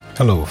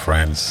Hello,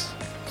 friends.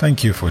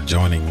 Thank you for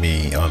joining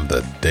me on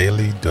the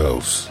Daily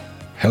Dose.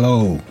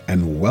 Hello,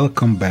 and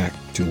welcome back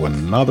to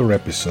another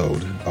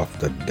episode of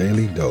the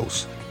Daily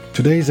Dose.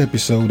 Today's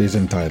episode is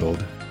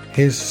entitled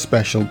His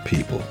Special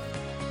People,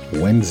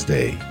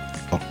 Wednesday,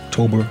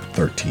 October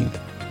 13th.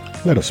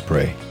 Let us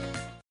pray.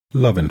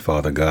 Loving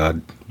Father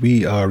God,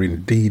 we are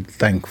indeed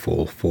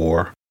thankful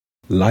for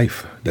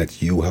life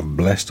that you have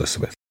blessed us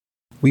with.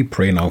 We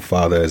pray now,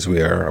 Father, as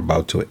we are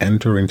about to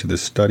enter into the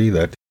study,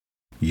 that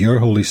your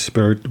Holy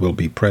Spirit will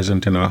be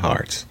present in our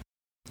hearts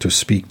to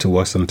speak to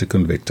us and to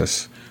convict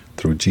us.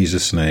 Through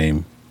Jesus'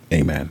 name,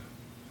 amen.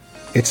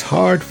 It's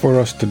hard for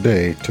us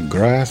today to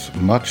grasp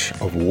much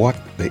of what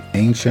the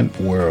ancient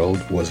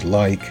world was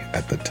like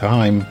at the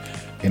time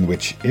in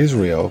which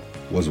Israel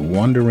was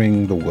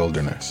wandering the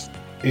wilderness.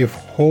 If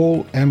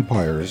whole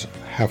empires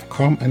have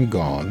come and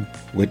gone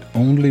with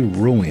only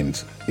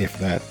ruins, if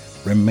that,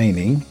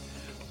 remaining,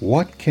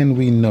 what can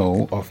we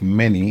know of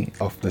many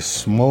of the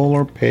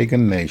smaller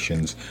pagan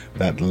nations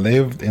that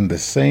lived in the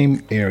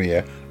same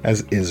area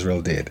as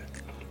Israel did?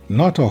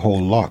 Not a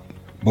whole lot,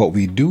 but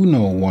we do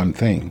know one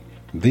thing.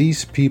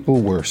 These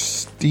people were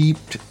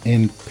steeped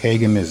in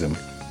paganism,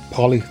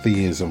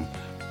 polytheism,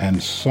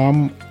 and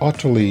some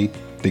utterly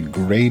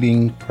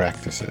degrading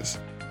practices,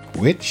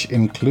 which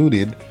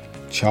included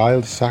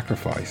child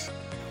sacrifice.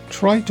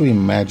 Try to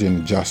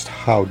imagine just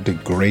how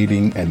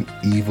degrading and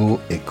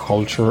evil a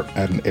culture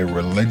and a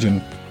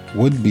religion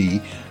would be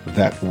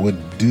that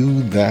would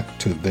do that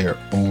to their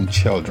own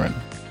children,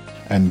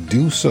 and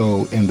do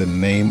so in the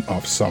name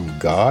of some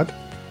god.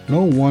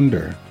 No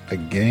wonder,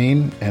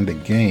 again and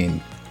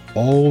again,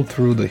 all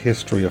through the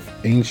history of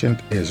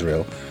ancient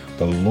Israel,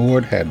 the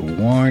Lord had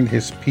warned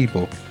his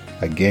people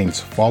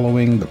against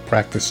following the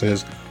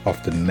practices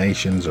of the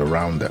nations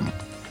around them.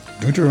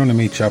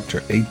 Deuteronomy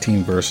chapter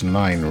 18 verse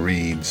 9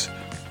 reads,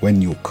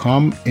 "When you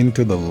come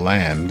into the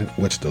land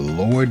which the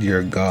Lord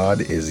your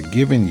God is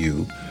giving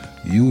you,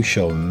 you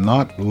shall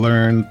not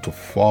learn to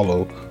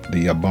follow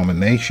the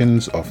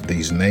abominations of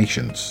these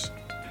nations."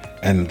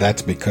 And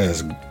that's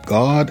because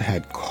God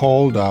had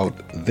called out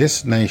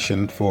this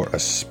nation for a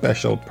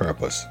special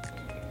purpose.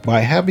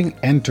 By having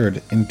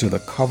entered into the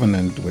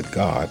covenant with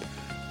God,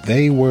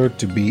 they were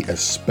to be a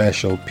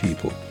special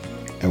people,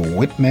 a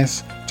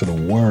witness to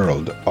the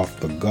world of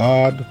the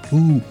God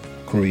who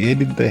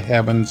created the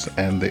heavens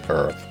and the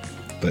earth,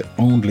 the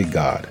only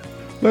God.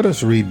 Let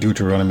us read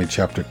Deuteronomy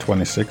chapter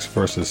 26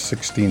 verses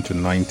 16 to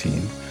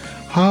 19.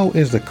 How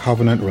is the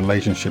covenant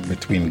relationship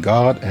between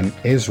God and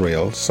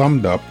Israel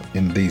summed up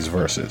in these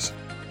verses?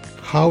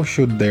 How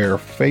should their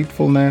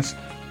faithfulness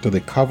to the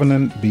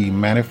covenant be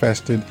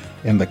manifested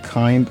in the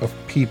kind of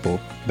people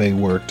they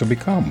were to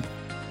become?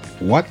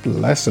 What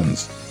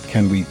lessons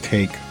can we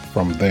take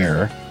from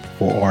there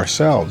for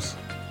ourselves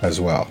as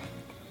well?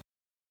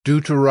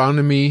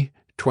 Deuteronomy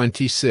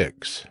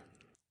 26.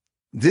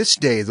 This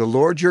day the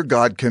Lord your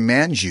God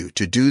commands you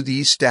to do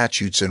these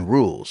statutes and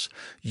rules.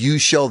 You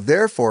shall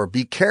therefore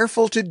be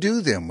careful to do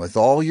them with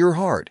all your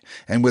heart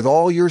and with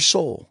all your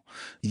soul.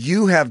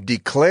 You have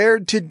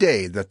declared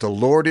today that the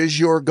Lord is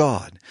your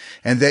God,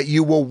 and that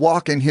you will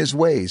walk in his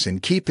ways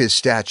and keep his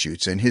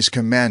statutes and his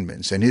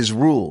commandments and his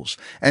rules,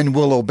 and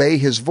will obey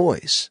his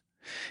voice.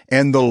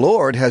 And the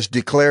Lord has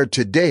declared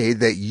today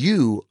that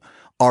you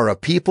are a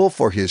people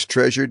for his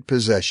treasured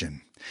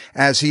possession,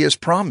 as he has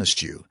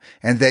promised you,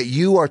 and that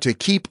you are to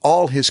keep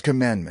all his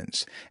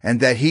commandments, and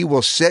that he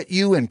will set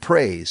you in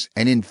praise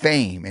and in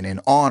fame and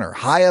in honor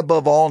high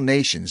above all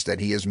nations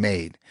that he has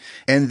made,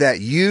 and that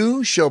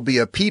you shall be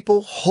a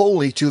people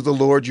holy to the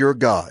Lord your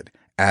God,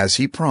 as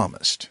he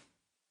promised.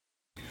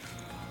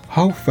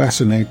 How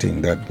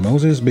fascinating that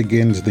Moses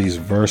begins these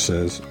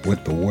verses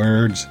with the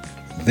words,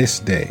 "this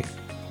day,"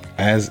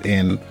 as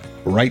in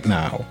right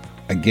now.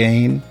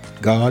 Again,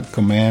 God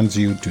commands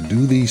you to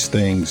do these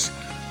things.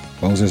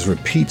 Moses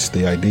repeats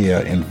the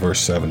idea in verse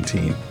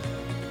 17.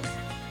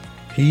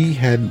 He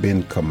had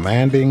been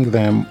commanding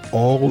them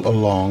all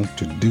along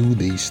to do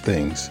these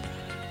things.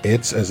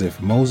 It's as if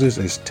Moses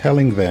is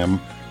telling them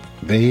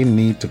they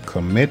need to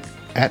commit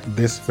at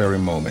this very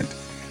moment,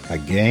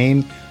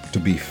 again, to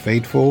be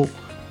faithful,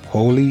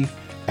 holy,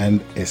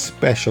 and a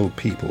special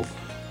people,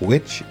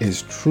 which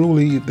is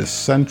truly the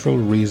central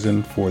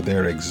reason for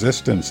their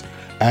existence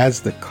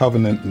as the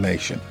covenant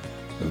nation.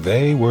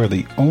 They were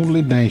the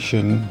only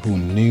nation who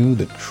knew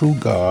the true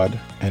God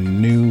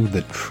and knew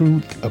the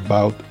truth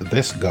about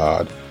this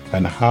God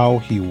and how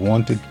he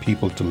wanted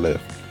people to live.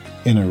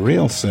 In a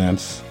real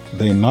sense,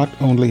 they not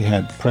only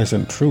had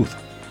present truth,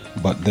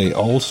 but they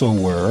also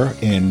were,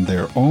 in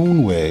their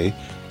own way,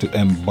 to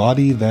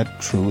embody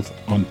that truth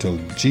until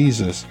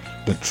Jesus,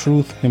 the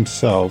truth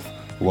himself,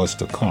 was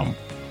to come.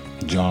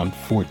 John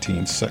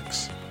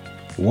 14:6.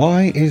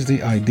 Why is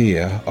the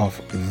idea of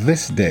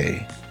this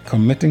day,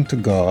 committing to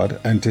God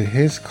and to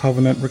his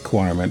covenant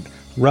requirement,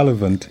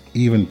 relevant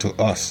even to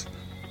us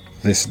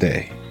this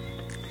day?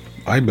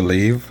 I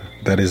believe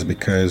that is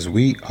because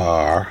we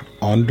are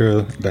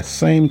under the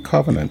same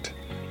covenant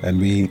and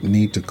we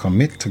need to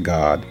commit to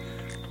God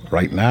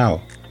right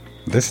now,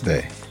 this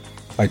day.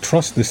 I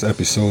trust this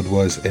episode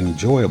was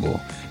enjoyable.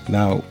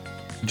 Now,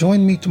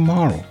 join me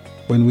tomorrow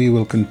when we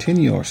will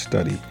continue our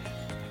study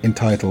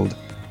entitled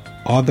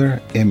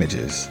Other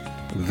Images.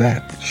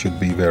 That should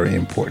be very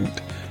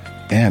important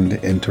and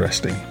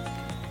interesting.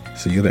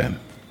 See you then.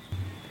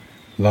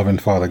 Loving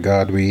Father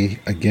God, we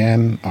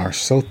again are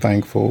so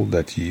thankful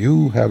that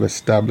you have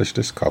established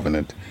this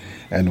covenant,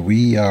 and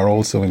we are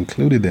also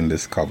included in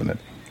this covenant.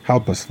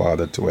 Help us,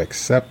 Father, to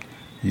accept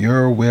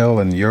your will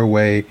and your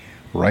way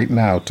right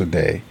now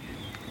today.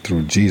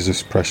 Through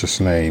Jesus' precious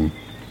name,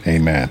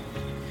 amen.